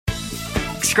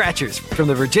big scratchers from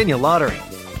the Virginia Lottery.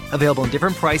 Available in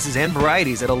different prices and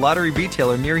varieties at a lottery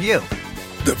retailer near you.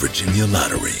 The Virginia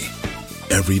Lottery.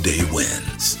 Every day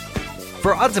wins.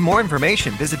 For odds and more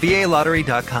information, visit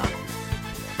VALottery.com.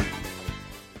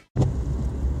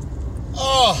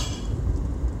 Oh.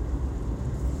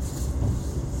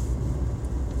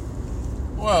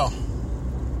 Well,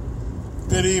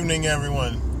 good evening,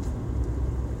 everyone.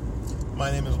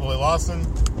 My name is Willie Lawson.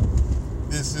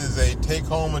 This is a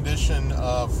take-home edition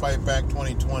of Fight Back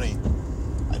 2020.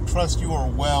 I trust you are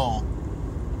well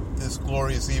this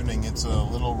glorious evening. It's a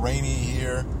little rainy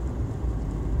here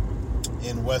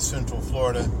in West Central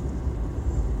Florida,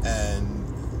 and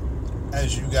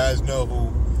as you guys know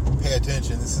who pay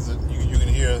attention, this is you can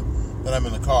hear that I'm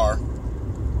in the car.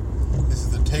 This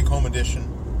is the take-home edition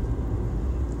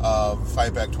of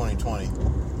Fight Back 2020.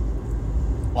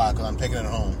 Why? Because I'm taking it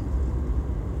home.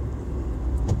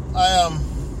 I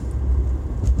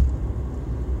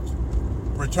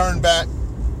returned back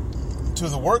to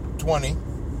the work 20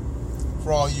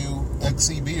 for all you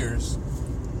XCBers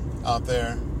out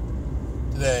there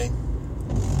today.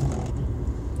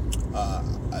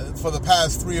 For the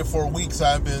past 3 or 4 weeks,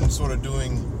 I've been sort of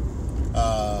doing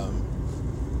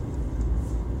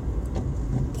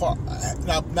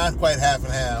not quite half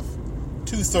and half,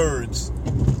 2/3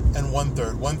 and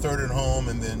 1/3. 1/3 at home,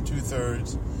 and then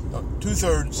 2/3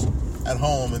 at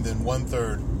home, and then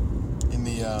 1/3 in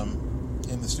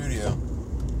the studio.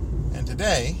 And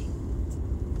today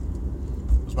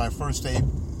was my first day,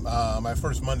 my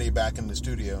first Monday back in the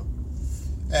studio.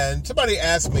 And somebody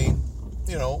asked me,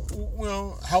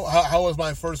 how was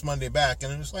my first Monday back?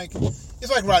 And it's like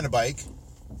riding a bike.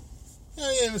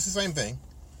 Yeah, it's the same thing.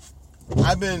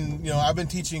 I've been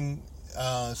teaching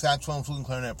saxophone, flute, and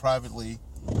clarinet privately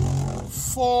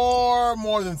for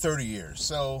more than 30 years.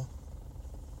 So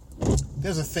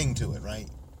there's a thing to it, right?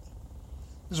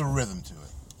 There's a rhythm to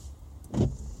it.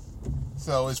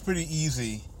 So it's pretty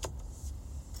easy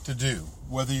to do,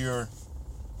 whether you're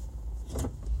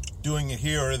doing it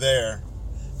here or there,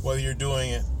 whether you're doing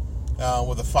it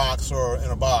with a Fox or in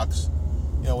a box.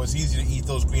 It's easy to eat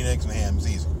those green eggs and ham. It's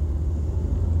easy.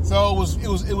 So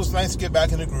it was nice to get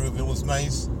back in the groove. It was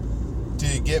nice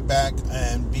to get back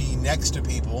and be next to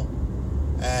people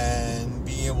and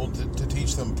be able to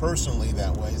teach them personally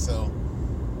that way. So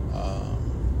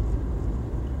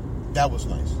that was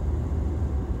nice.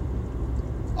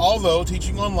 Although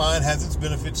teaching online has its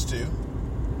benefits too.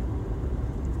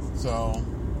 So,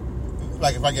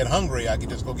 like if I get hungry, I can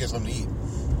just go get something to eat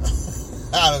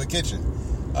out of the kitchen.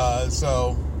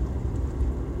 So,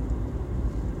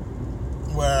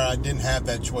 where I didn't have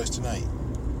that choice tonight.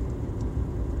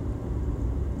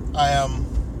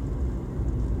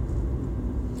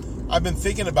 I've been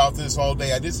thinking about this all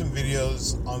day. I did some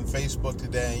videos on Facebook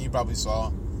today, you probably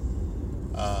saw.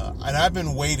 And I've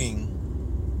been waiting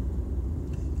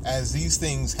as these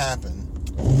things happen.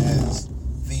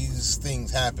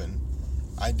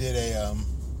 I did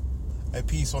a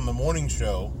piece on the morning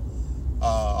show,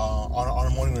 on a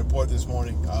morning report this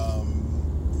morning.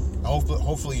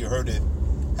 Hopefully you heard it,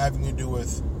 having to do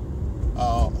with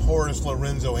Horace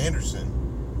Lorenzo Anderson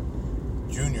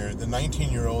Jr., the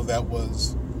 19-year-old that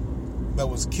was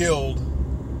killed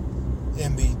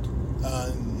in the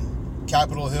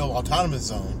Capitol Hill Autonomous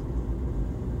Zone.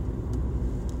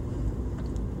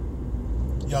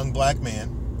 Young black man.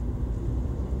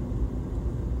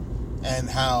 And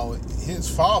how his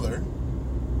father,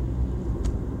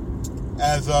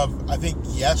 as of, I think,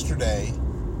 yesterday,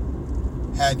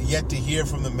 had yet to hear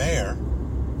from the mayor,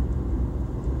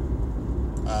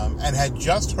 and had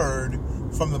just heard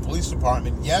from the police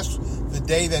department. The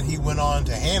day that he went on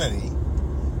to Hannity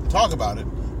to talk about it,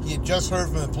 he had just heard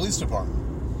from the police department.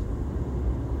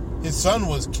 His son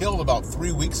was killed about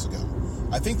 3 weeks ago.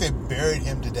 I think they buried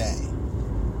him today.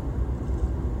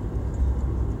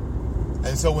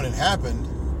 And so when it happened,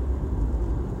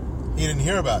 he didn't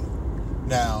hear about it.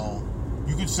 Now,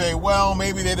 you could say, well,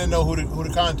 maybe they didn't know who to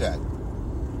contact.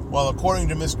 Well, according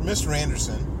to Mr.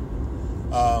 Anderson,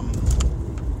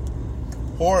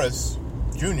 Horace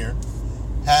Jr.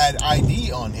 had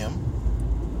ID on him,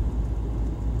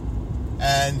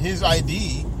 and his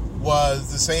ID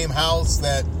was the same house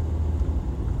that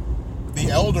the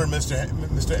elder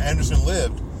Mr. Anderson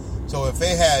lived. So if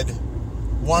they had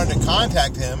wanted to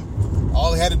contact him,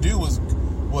 all they had to do was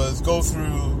go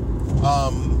through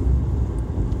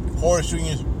Horace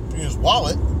Jr.'s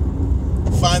wallet,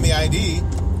 find the ID,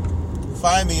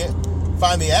 find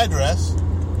the address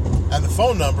and the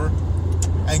phone number,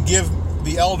 and give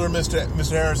the elder Mr.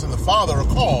 Harrison, the father, a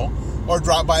call, or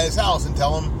drop by his house and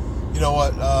tell him, you know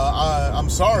what, I'm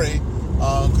sorry,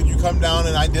 Could you come down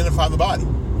and identify the body?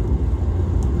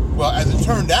 Well, as it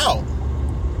turned out,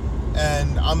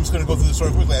 and I'm just going to go through the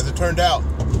story quickly. As it turned out,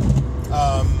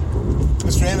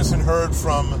 Mr. Anderson heard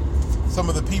from some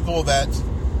of the people that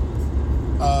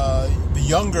the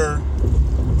younger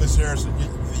Mr. Anderson,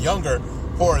 the younger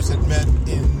Horace had met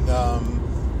in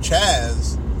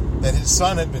Chaz, that his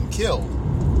son had been killed.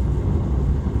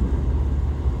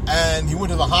 And he went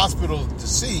to the hospital to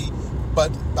see,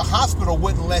 but the hospital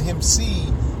wouldn't let him see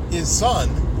his son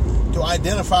to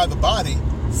identify the body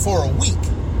for a week.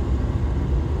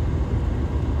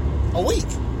 A week.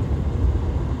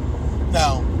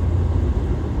 Now,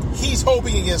 he's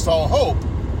hoping against all hope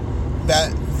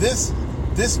that this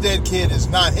dead kid is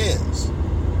not his.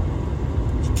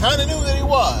 He kind of knew that he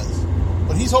was,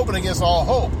 but he's hoping against all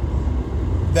hope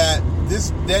that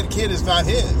this dead kid is not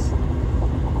his.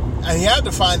 And he had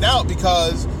to find out,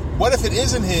 because what if it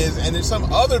isn't his and it's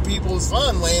some other people's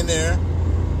son laying there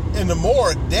in the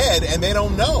morgue dead and they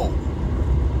don't know?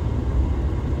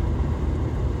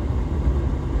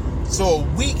 So a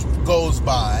week goes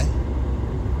by.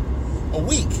 A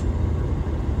week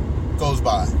goes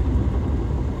by.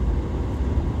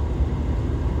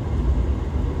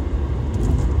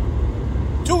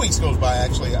 Two weeks goes by,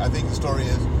 actually, I think the story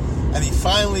is. And he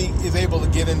finally is able to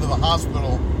get into the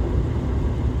hospital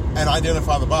and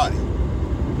identify the body.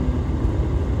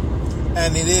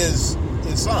 And it is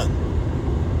his son.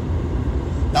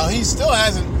 Now, he still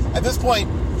hasn't, at this point,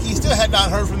 he still had not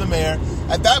heard from the mayor.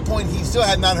 At that point, he still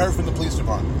had not heard from the police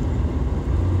department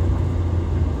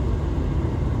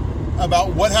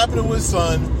about what happened to his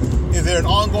son. Is there an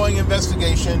ongoing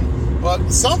investigation? Well,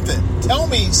 something. Tell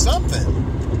me something.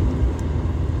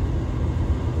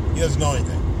 He doesn't know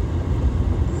anything.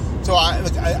 So, I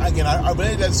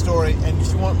read that story, and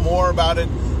if you want more about it,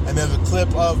 and there's a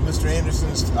clip of Mr.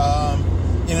 Anderson's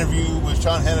interview with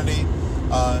Sean Hannity,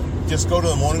 just go to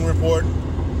the Morning Report,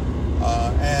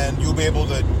 and you'll be able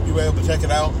to check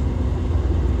it out.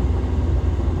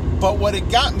 But what it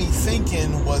got me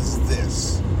thinking was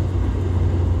this: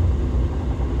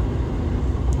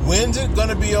 when's it going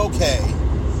to be okay?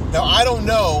 Now, I don't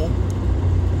know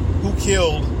who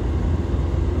killed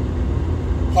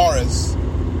Horace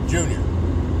Jr.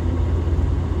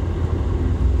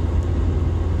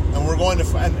 And we're going to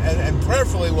and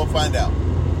prayerfully we'll find out.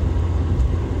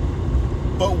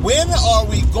 But when are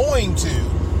we going to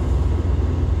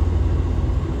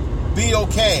be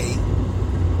okay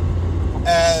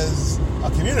as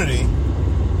a community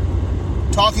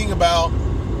talking about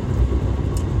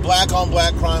black on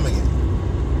black crime again?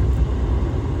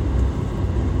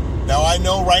 Now, I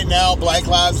know right now Black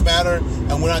Lives Matter,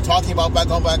 and we're not talking about black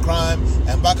on black crime,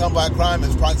 and black on black crime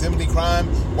is proximity crime.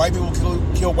 White people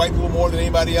kill white people more than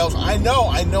anybody else. I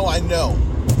know.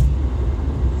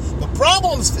 The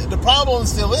problem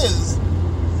still is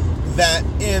that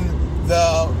in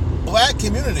the black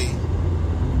community,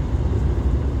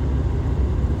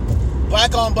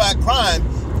 black on black crime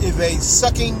is a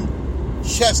sucking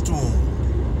chest wound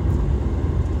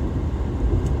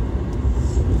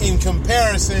in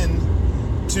comparison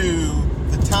to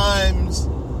the times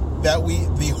that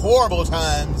the horrible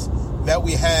times that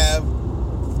we have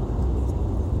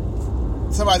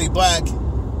somebody black,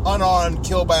 unarmed,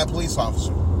 killed by a police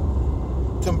officer,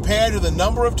 compared to the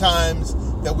number of times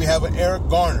that we have an Eric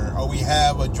Garner or we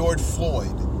have a George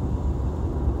Floyd.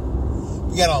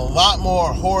 We got a lot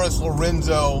more Horace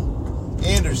Lorenzo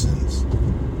Andersons.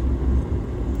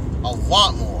 A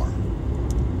lot more.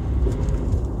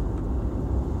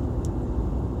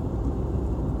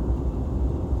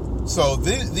 So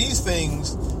these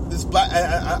things, this black,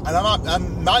 and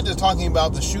I'm not just talking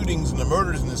about the shootings and the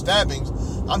murders and the stabbings.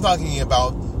 I'm talking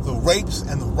about the rapes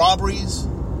and the robberies,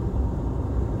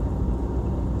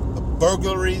 the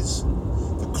burglaries,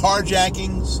 the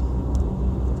carjackings,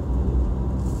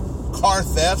 car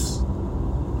thefts,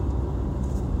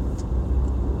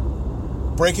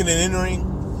 breaking and entering.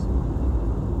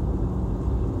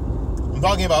 I'm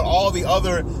talking about all the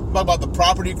other, I'm talking about the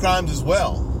property crimes as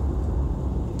well.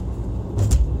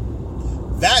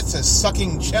 That's a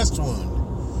sucking chest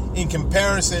wound in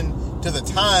comparison to the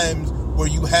times where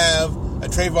you have a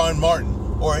Trayvon Martin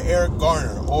or an Eric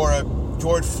Garner or a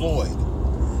George Floyd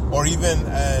or even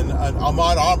an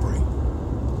Ahmaud Arbery.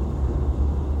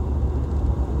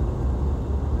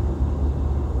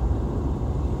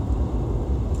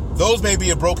 Those may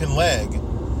be a broken leg,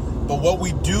 but what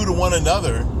we do to one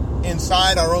another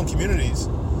inside our own communities,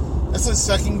 that's a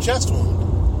sucking chest wound.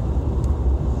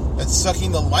 That's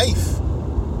sucking the life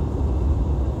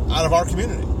out of our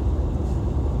community.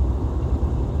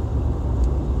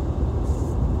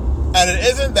 And it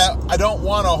isn't that I don't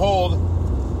want to hold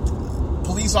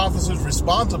police officers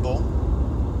responsible,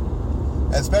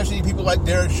 especially people like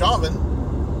Derek Chauvin,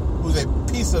 who's a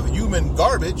piece of human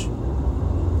garbage,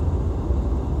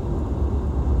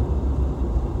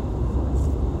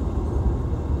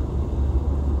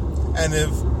 and if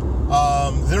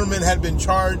Zimmerman had been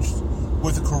charged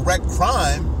with a correct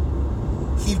crime,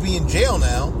 he'd be in jail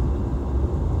now.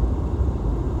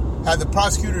 Had the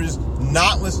prosecutors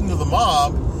not listened to the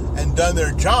mob and done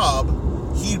their job,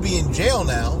 he'd be in jail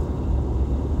now.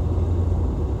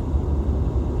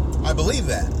 I believe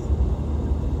that.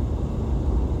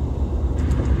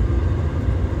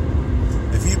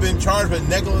 If he'd been charged with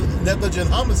negligent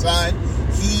homicide,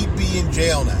 he'd be in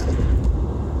jail now.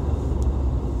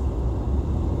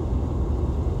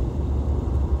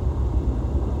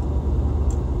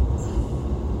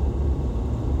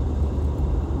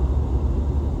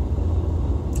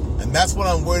 And that's what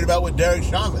I'm worried about with Derek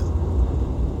Chauvin.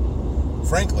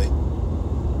 Frankly,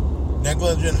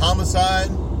 negligent homicide,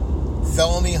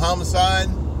 felony homicide,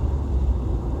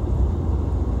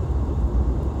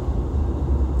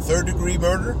 third-degree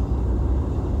murder,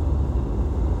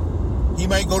 he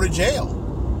might go to jail.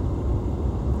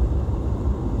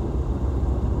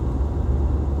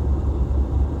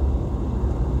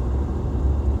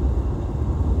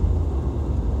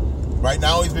 Right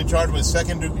now he's been charged with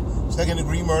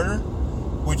second-degree murder,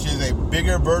 which is a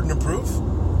bigger burden of proof,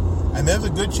 and there's a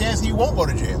good chance he won't go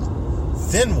to jail.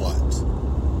 Then what?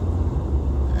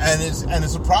 And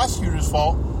it's the prosecutor's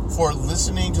fault for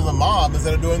listening to the mob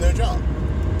instead of doing their job.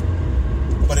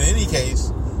 But in any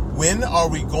case, when are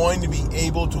we going to be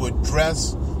able to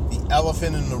address the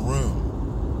elephant in the room?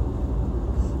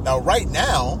 Now, right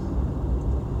now,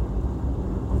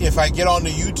 if I get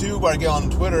onto YouTube or I get on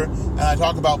Twitter and I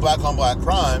talk about black-on-black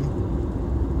crime,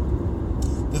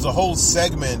 there's a whole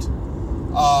segment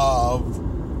of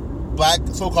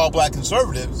so-called black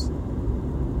conservatives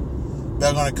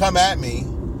that are going to come at me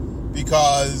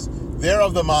because they're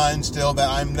of the mind still that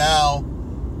I'm now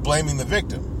blaming the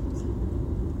victim.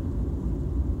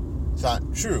 It's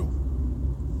not true.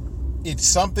 It's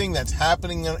something that's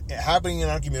happening in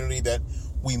our community that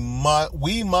we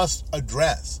must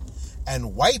address,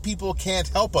 and white people can't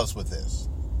help us with this.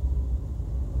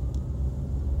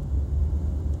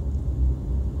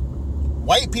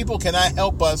 White people cannot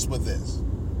help us with this.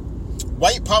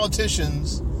 White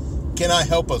politicians cannot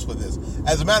help us with this.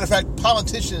 As a matter of fact,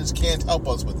 politicians can't help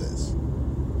us with this.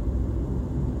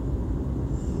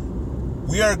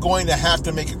 We are going to have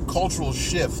to make a cultural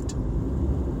shift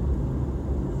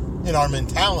in our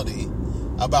mentality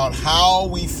about how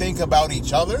we think about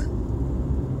each other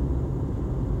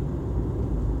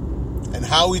and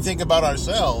how we think about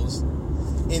ourselves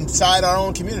inside our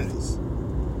own communities.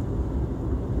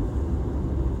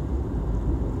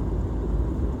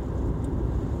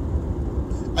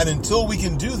 And until we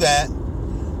can do that,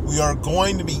 we are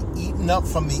going to be eaten up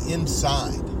from the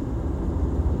inside.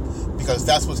 Because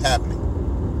that's what's happening.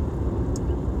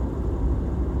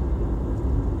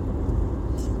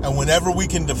 And whenever we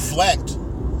can deflect,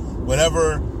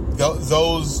 whenever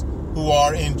those who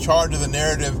are in charge of the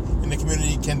narrative in the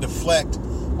community can deflect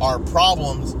our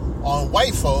problems on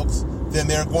white folks, then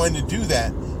they're going to do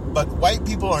that. But white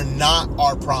people are not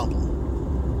our problem.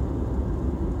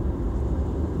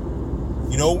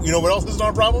 You know what else is not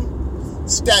our problem?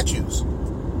 Statues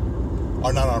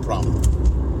are not our problem.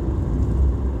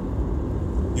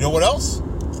 You know what else?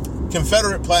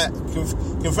 Confederate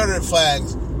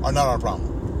flags are not our problem.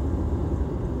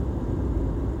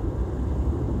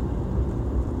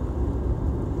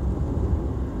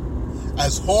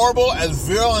 As horrible as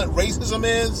virulent racism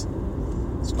is,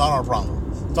 it's not our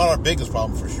problem. It's not our biggest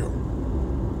problem for sure.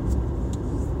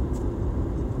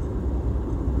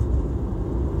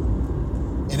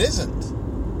 It isn't.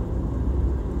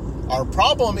 Our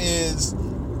problem is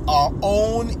our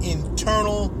own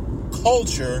internal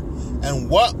culture and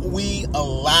what we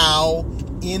allow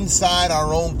inside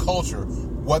our own culture,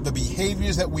 what the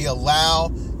behaviors that we allow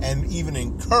and even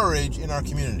encourage in our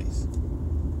communities.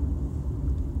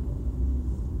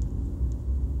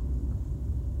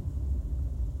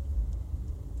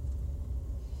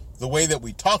 The way that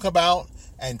we talk about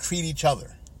and treat each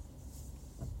other.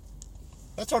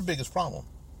 That's our biggest problem.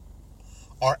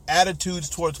 Our attitudes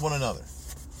towards one another.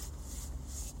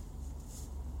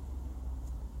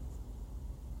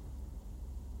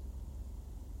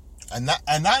 And not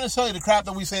necessarily the crap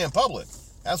that we say in public.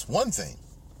 That's one thing.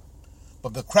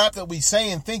 But the crap that we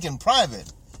say and think in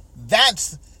private,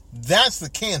 that's the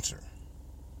cancer.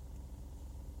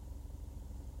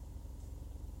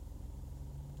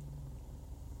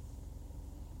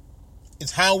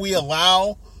 It's how we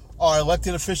allow our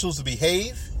elected officials to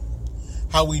behave,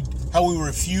 how we how we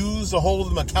refuse to hold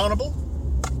them accountable?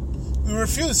 We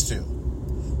refuse to.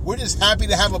 We're just happy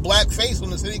to have a black face on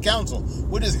the city council.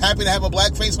 We're just happy to have a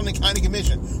black face on the county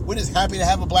commission. We're just happy to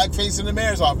have a black face in the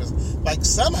mayor's office. Like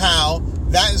somehow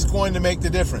that is going to make the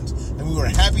difference. And we were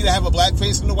happy to have a black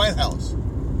face in the White House.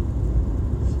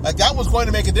 Like that was going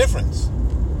to make a difference.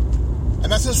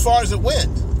 And that's as far as it went.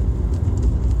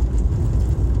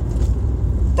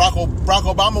 Barack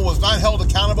Obama was not held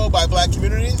accountable by black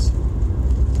communities.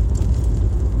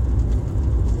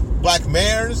 Black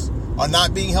mayors are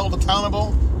not being held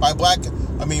accountable by black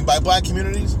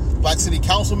communities. Black city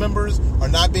council members are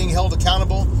not being held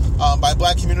accountable by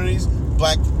black communities.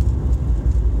 Black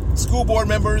school board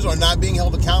members are not being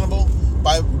held accountable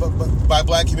by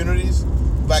black communities.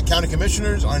 Black county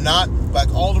commissioners are not. Black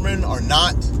aldermen are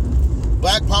not.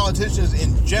 Black politicians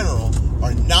in general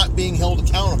are not being held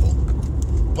accountable.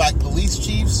 Black police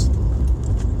chiefs,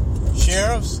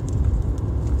 sheriffs.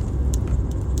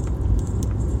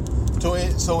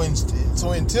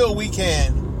 So until we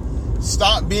can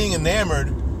stop being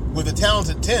enamored with the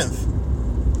talented 10th,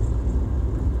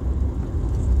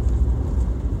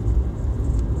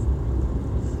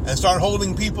 and start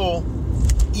holding people,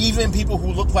 even people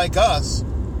who look like us,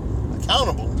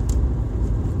 accountable,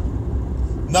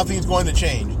 nothing's going to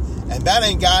change. And that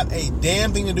ain't got a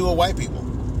damn thing to do with white people.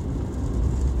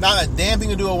 Not a damn thing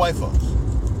to do with white folks.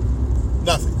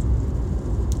 Nothing.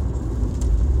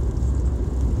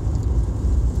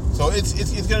 So it's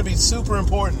going to be super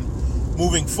important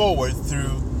moving forward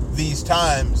through these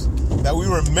times that we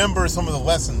remember some of the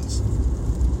lessons,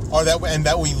 and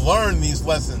that we learn these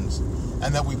lessons,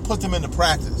 and that we put them into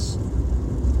practice.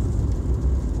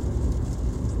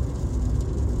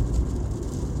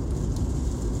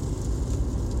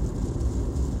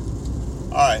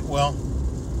 All right, well,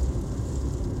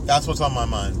 that's what's on my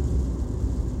mind.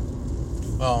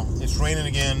 Well, it's raining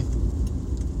again,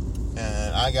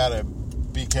 and I gotta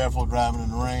be careful driving in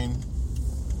the rain,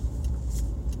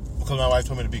 because my wife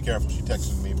told me to be careful. She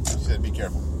texted me. She said, be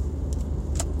careful.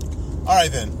 All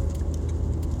right, then.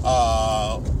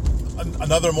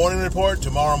 Another morning report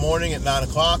tomorrow morning at 9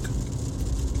 o'clock.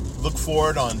 Look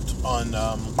for it on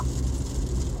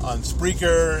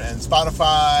Spreaker and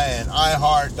Spotify and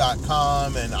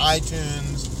iHeart.com and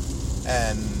iTunes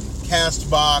and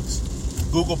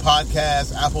CastBox, Google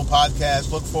Podcasts, Apple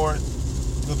Podcasts. Look for it.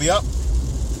 It'll be up.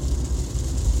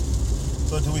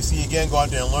 So until we see you again, go out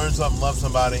there and learn something, love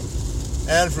somebody.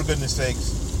 And for goodness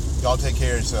sakes, y'all take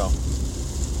care of yourself.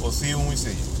 We'll see you when we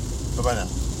see you. Bye-bye now.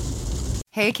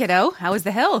 Hey, kiddo, how was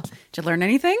the hill? Did you learn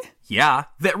anything? Yeah,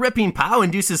 that ripping pow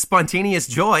induces spontaneous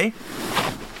joy.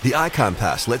 The Icon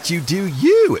Pass lets you do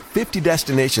you at 50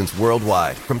 destinations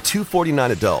worldwide from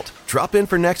 $249 adult. Drop in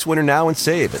for next winter now and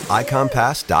save at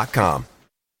iconpass.com.